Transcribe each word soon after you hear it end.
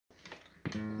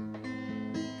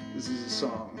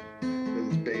song that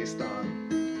is based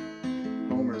on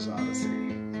Homer's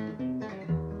Odyssey.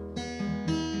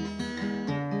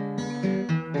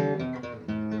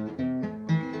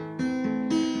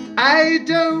 I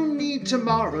don't need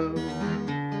tomorrow,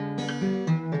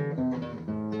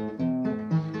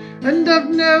 and I've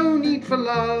no need for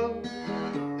love,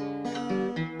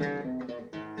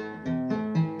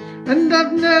 and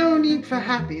I've no need for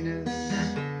happiness,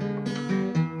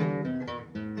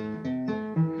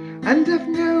 and I've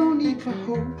no need for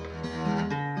hope.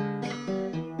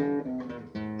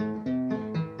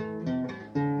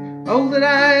 All that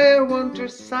I want are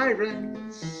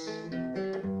sirens,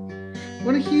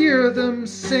 when I hear them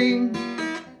sing.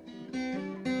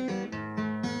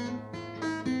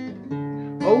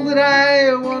 All that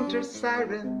I want are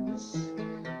sirens,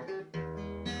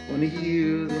 when I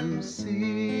hear them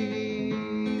sing.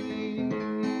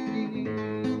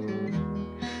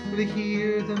 When I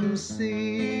hear them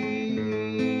sing.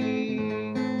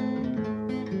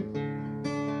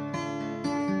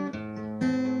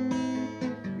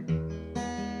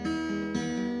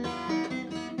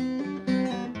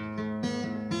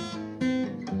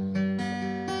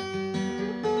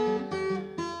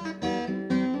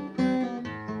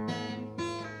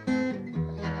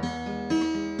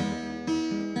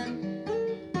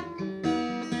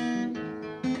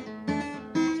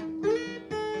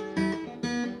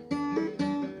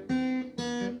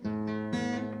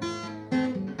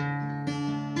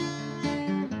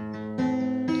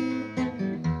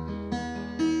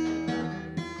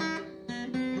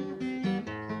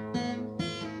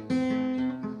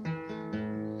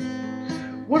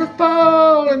 When I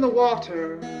fall in the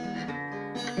water,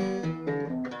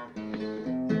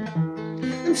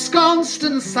 ensconced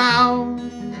in sound,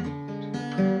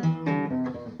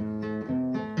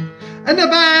 and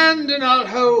abandon all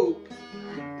hope,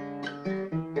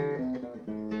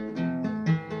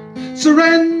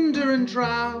 surrender and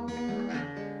drown.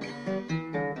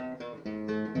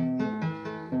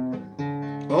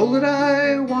 All that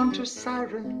I want are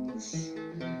sirens,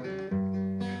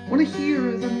 when I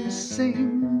hear them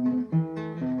sing.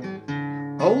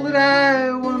 All that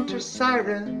I want are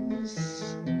sirens,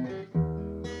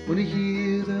 when I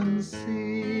hear them sing.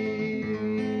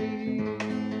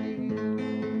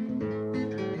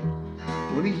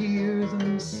 When I hear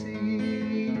them sing.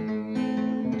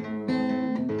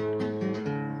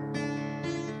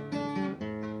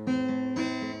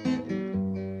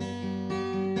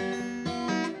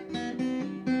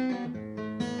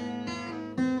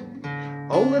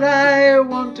 All that I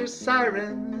want are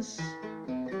sirens,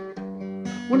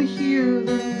 when I hear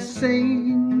them sing.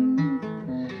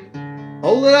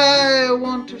 All that I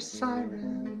want are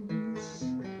sirens,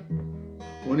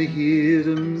 when I hear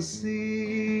them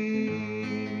sing.